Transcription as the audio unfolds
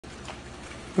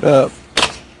What up?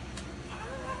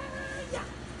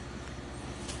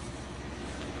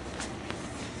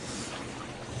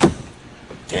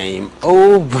 Game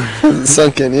over. Hasn't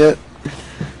sunk in yet?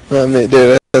 I mean, dude,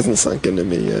 it hasn't sunk into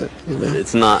me yet. You know?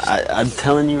 It's not. I'm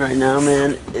telling you right now,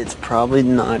 man. It's probably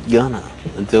not gonna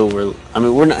until we're. I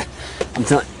mean, we're not. I'm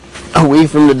telling. A week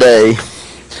from today,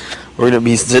 we're gonna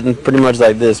be sitting pretty much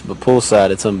like this, but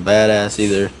poolside at some badass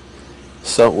either.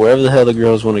 So wherever the hell the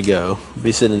girls want to go, we'll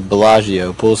be sitting at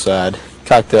Bellagio poolside.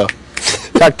 Cocktail,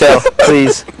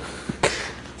 please.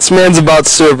 This man's about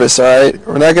service, all right?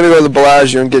 We're not gonna go to the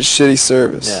Bellagio and get shitty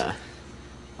service. Yeah.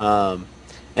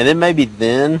 And then maybe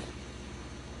then.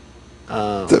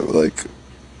 Like,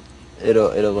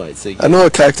 it'll like see. I know a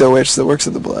cocktail waitress that works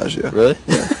at the Bellagio. Really?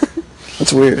 Yeah.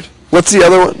 That's weird. What's the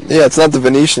other one? Yeah, it's not the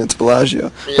Venetian, it's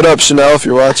Bellagio. Yeah. What up, Chanel, if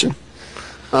you're watching?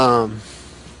 But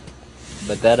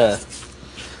that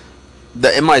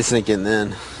it might sink in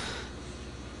then.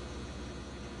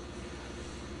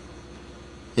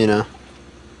 You know?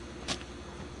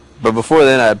 But before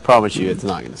then, I promise you it's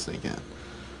not going to sink in.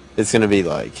 It's going to be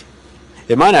like...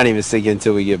 It might not even sink in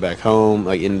until we get back home,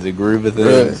 like into the groove of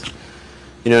things. Right.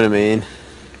 You know what I mean?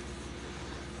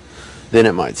 Then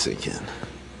it might sink in.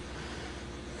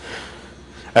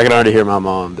 I can already hear my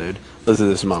mom, dude. Listen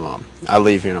to this, my mom. I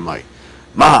leave here and I'm like,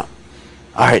 Mom,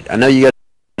 alright, I know you got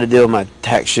to deal with my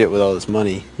tax shit with all this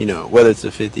money, you know, whether it's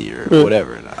a 50 or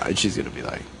whatever. And she's going to be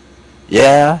like,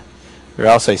 yeah. Or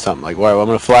I'll say something like, well, I'm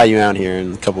going to fly you out here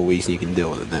in a couple of weeks and you can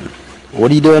deal with it then.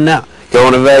 What are you doing now?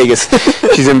 Going to Vegas.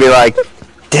 She's going to be like,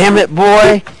 damn it,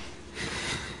 boy.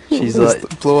 She's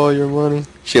like, blow all your money.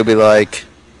 She'll be like,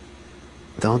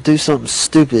 don't do something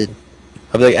stupid.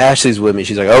 I'll be like, Ashley's with me.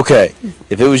 She's like, okay.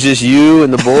 If it was just you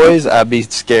and the boys, I'd be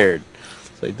scared.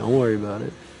 It's like, don't worry about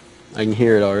it. I can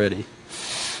hear it already.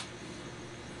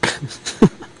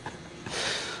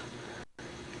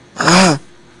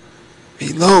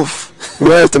 Meatloaf. We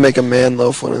might have to make a man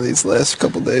loaf one of these last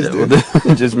couple days, Yeah, dude.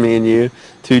 we'll just me and you.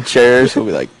 2 chairs. We'll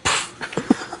be like,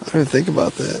 I didn't think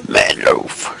about that. man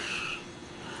loaf.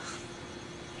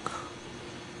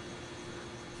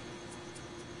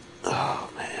 Oh,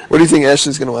 man. What do you think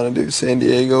Ashley's going to want to do? San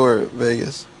Diego or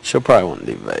Vegas? She'll probably want to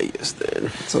do Vegas, dude.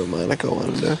 That's what Monica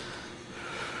wanted to do.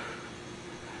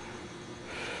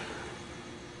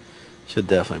 She'll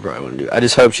definitely probably want to do it. I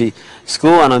just hope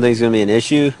school I don't think is going to be an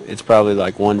issue. It's probably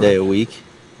like one day a week.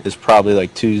 It's probably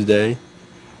like Tuesday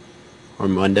or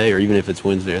Monday, or even if it's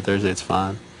Wednesday or Thursday, it's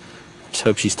fine. Just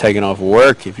hope she's taking off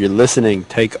work. If you're listening,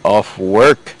 take off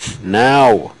work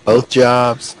now. Both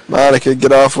jobs. Monica,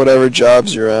 get off whatever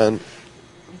jobs you're on.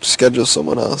 Schedule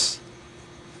someone else.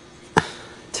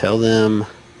 Tell them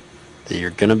that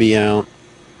you're going to be out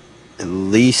at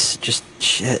least just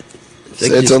shit. Say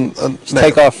it's just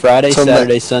take off Friday,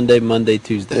 Saturday, Sunday, Monday,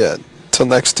 Tuesday. Yeah, till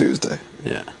next Tuesday.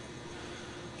 Yeah.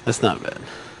 That's not bad.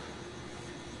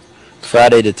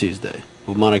 Friday to Tuesday.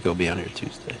 Well, Monica will be on here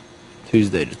Tuesday.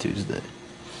 Tuesday to Tuesday.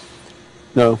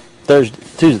 No, Thursday.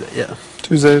 Tuesday, yeah.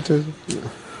 Tuesday to Tuesday? Yeah.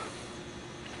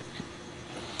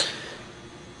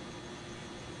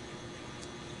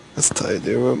 That's tight,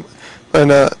 dude. Why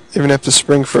not even have to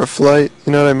spring for a flight?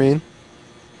 You know what I mean?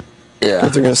 Yeah.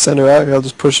 If they're going to send her out here, I'll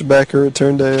just push it back her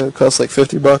return day. It'll cost like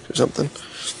 $50 or something.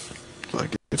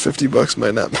 Like, $50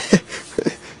 might not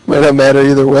might not matter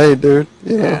either way, dude.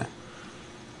 You know? Yeah.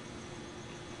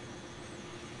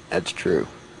 That's true.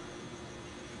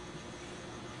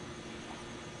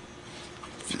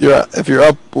 If you're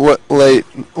up late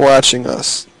watching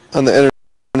us on the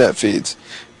internet feeds,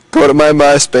 go to my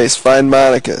MySpace, find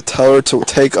Monica, tell her to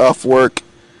take off work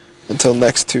until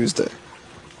next Tuesday.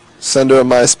 Send her a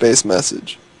MySpace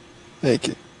message. Thank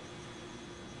you.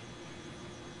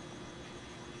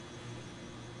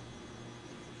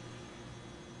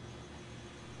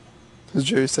 Has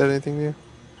Jerry said anything to you?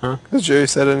 Huh? Has Jerry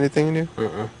said anything to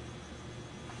you?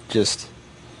 Just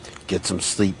get some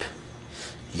sleep.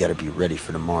 You gotta be ready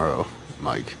for tomorrow,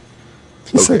 Mike.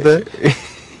 He said that?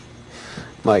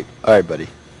 Mike, alright, buddy.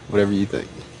 Whatever you think.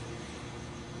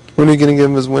 When are you going to give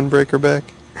him his windbreaker back?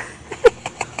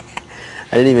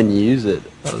 I didn't even use it.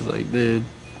 I was like, dude.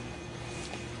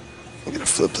 I'm going to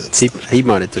flip that. He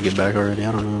might have took it back already.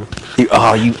 I don't know.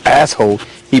 Oh, you asshole.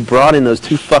 He brought in those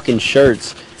 2 fucking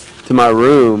shirts to my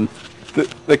room.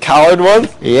 The collared one?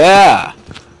 Yeah.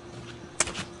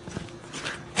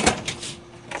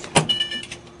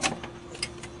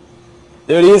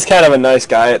 Dude, he's kind of a nice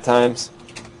guy at times.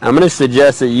 I'm going to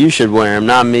suggest that you should wear them,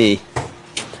 not me.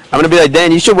 I'm going to be like,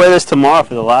 Dan, you should wear this tomorrow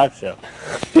for the live show.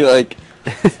 Be like,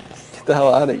 get the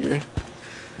hell out of here.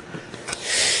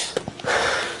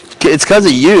 It's because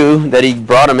of you that he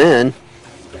brought him in.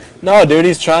 No, dude,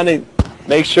 he's trying to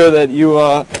make sure that you.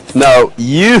 No,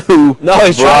 you. No,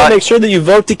 he's trying brought- to make sure that you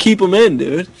vote to keep him in,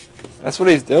 dude. That's what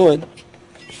he's doing.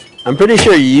 I'm pretty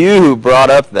sure you brought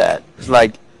up that.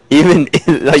 Like even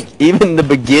the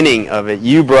beginning of it,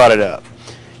 you brought it up.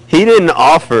 He didn't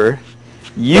offer.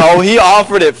 No, he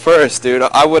offered it first, dude.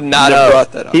 I would not have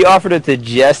brought that up. He offered it to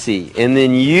Jesse, and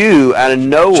then you, out of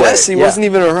nowhere. Jesse wasn't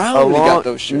even around when he got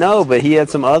those shirts. No, but he had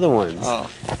some other ones.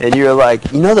 Oh. And you were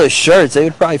like, you know those shirts, they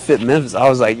would probably fit Memphis. I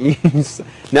was like,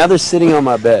 now they're sitting on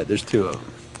my bed. There's two of them.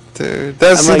 Dude,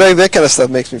 that's I'm like- that kind of stuff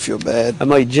makes me feel bad. I'm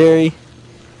like, Jerry,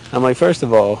 first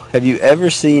of all, have you ever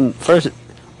seen me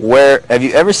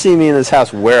in this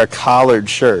house wear a collared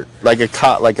shirt? Like a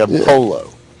polo?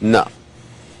 No.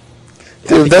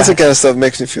 Dude, that's the kind of stuff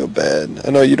makes me feel bad. I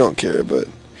know you don't care, but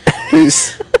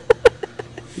please.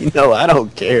 You know, I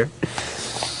don't care.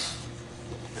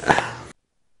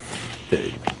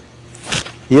 Dude.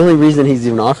 The only reason he's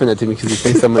even offering that to me because he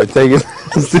thinks I'm going to take it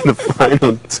to the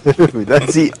final two.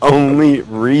 That's the only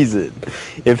reason.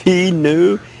 If he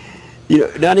knew,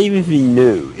 not even if he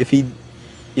knew, if he,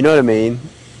 you know what I mean?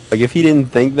 Like, if he didn't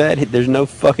think that, there's no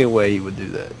fucking way he would do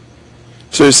that.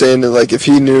 So you're saying that, like, if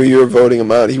he knew you were voting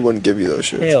him out, he wouldn't give you those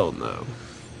shirts? Hell no.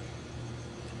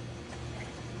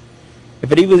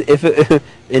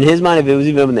 In his mind, if it was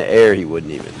even up in the air, he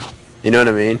wouldn't even. You know what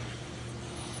I mean?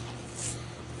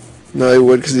 No, he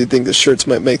would because he'd think the shirts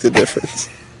might make the difference.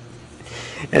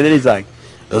 And then he's like,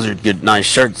 those are good, nice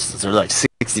shirts. They're like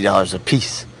 $60 a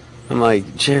piece. I'm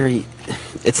like, Jerry,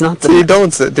 it's not the... See,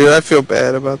 don't say... Dude, I feel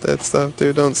bad about that stuff,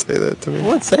 dude. Don't say that to me.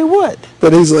 What? Say what?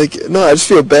 But he's like, no, I just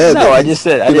feel bad. No, that I just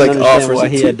said I he, didn't like, understand offers why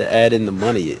it he to- had to add in the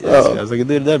money. Oh. I was like,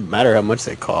 dude, it doesn't matter how much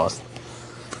they cost.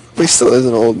 He still is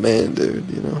an old man, dude,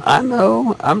 you know? I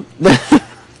know. I'm...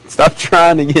 Stop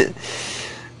trying to get...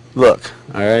 Look,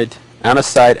 all right? Out of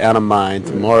sight, out of mind.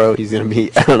 Tomorrow, he's going to be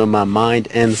out of my mind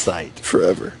and sight.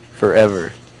 Forever.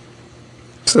 Forever.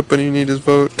 Except when you need his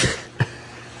vote.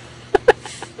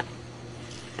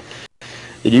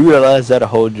 Did you realize that a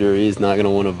whole jury is not going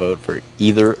to want to vote for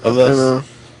either of I us? know.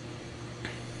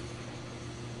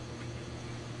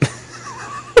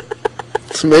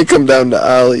 This may come down to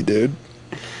Ollie, dude.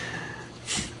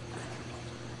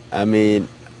 I mean,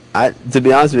 to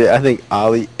be honest with you, I think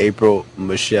Ollie, April,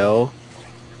 Michelle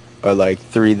are like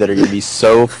three that are going to be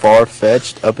so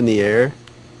far-fetched up in the air.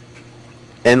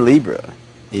 And Libra,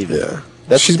 even. Yeah.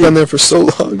 That's She's the- been there for so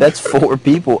long. That's four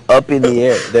people up in the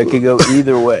air that could go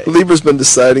either way. Libra's been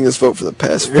deciding his vote for the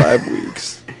past 5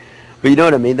 weeks. But you know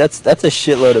what I mean? That's a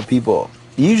shitload of people.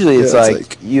 Usually it's, Yeah, it's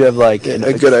like you have like Yeah,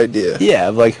 a good idea. Yeah,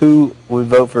 of like who would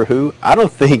vote for who. I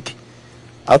don't think.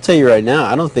 I'll tell you right now.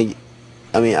 I don't think.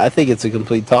 I mean, I think it's a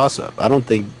complete toss-up. I don't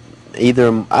think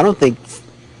either. I don't think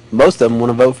most of them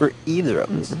want to vote for either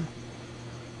of us.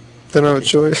 They don't have a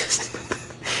choice.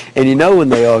 And you know when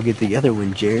they all get together,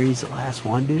 when Jerry's the last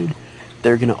one, dude,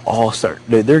 they're gonna all start.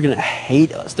 Dude, they're gonna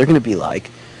hate us. They're gonna be like,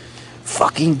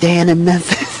 "Fucking Dan and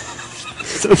Memphis."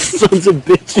 Those sons of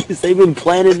bitches. They've been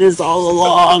planning this all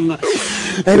along.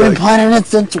 They've been planning it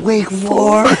since week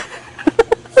 4.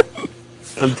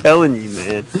 I'm telling you,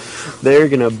 man. They're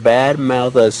going to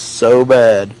badmouth us so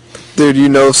bad. Dude, you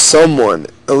know someone,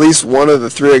 at least one of the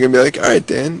three are going to be like, alright,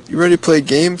 Dan, you ready to play a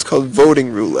game? It's called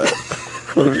Voting Roulette.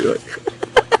 I'm gonna be like,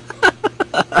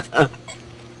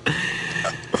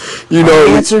 you know,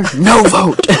 Answer, no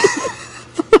vote.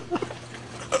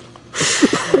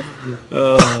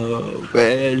 Oh,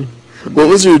 man. what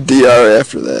was your DR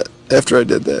after that? After I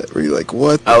did that? Were you like,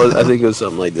 what? I think it was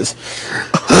something like this.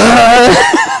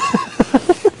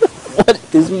 What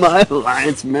is my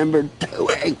alliance member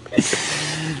doing?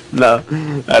 No,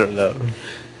 I don't know.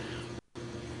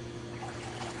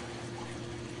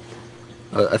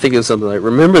 I think it was something like,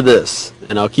 remember this,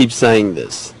 and I'll keep saying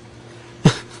this.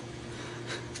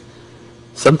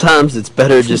 Sometimes it's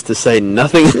better just to say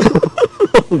nothing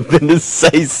than to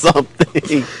say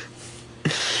something.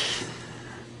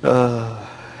 I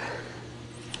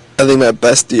think my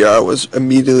best DR was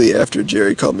immediately after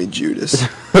Jerry called me Judas.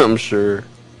 I'm sure.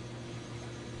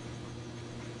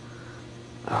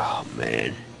 Oh,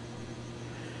 man.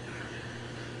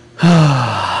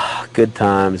 Good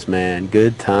times, man.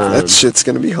 Good times. That shit's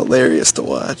gonna be hilarious to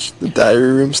watch. The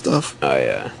diary room stuff. Oh,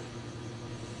 yeah.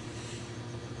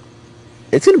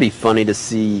 It's going to be funny to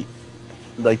see,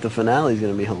 like, the finale's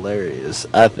going to be hilarious,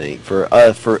 I think. For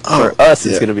us, it's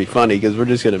yeah. going to be funny, because we're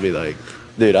just going to be like,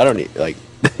 dude, I don't need, like,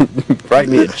 write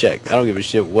me a check. I don't give a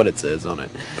shit what it says on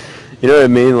it. You know what I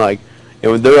mean? Like,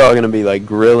 and they're all going to be, like,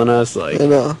 grilling us, like, I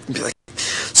know. Be like,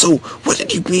 so what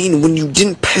did you mean when you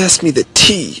didn't pass me the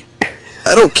tea?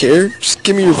 I don't care. Just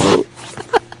give me your vote.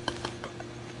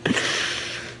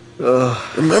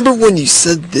 Remember when you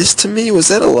said this to me? Was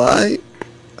that a lie?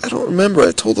 I don't remember.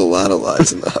 I told a lot of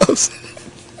lies in the house.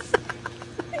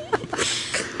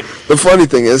 The funny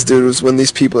thing is, dude, was when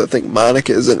these people that think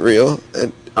Monica isn't real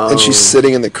and she's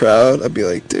sitting in the crowd, I'd be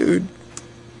like, dude.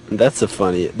 That's a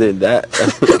funny... Dude, that...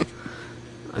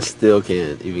 I still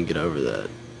can't even get over that.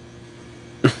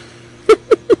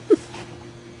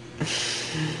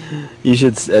 You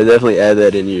should definitely add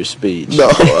that in your speech. No,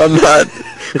 I'm not.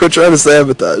 We're trying to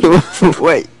sabotage.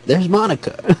 Wait, there's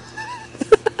Monica.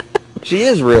 She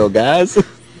is real, guys.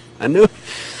 I knew.